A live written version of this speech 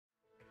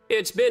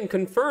It's been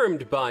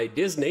confirmed by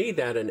Disney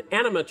that an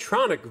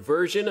animatronic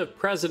version of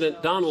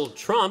President Donald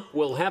Trump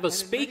will have a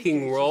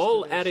speaking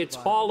role at its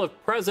Hall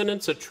of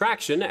Presidents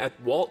attraction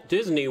at Walt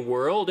Disney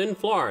World in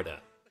Florida.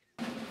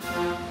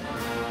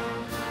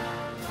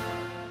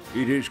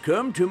 It has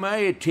come to my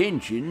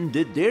attention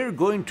that they're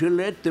going to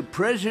let the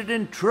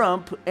President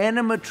Trump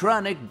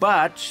animatronic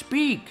bot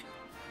speak.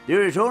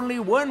 There is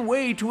only one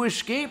way to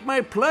escape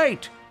my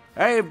plight.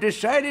 I have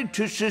decided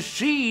to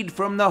secede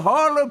from the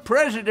Hall of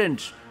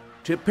Presidents.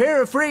 To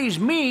paraphrase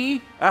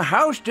me, a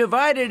house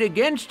divided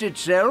against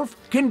itself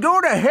can go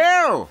to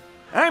hell.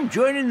 I'm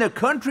joining the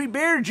Country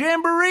Bear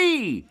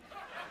Jamboree.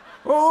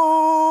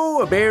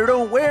 Oh, a bear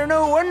don't wear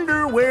no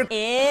underwear.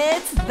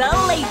 It's The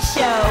Late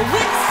Show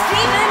with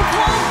Stephen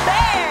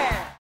Colbert.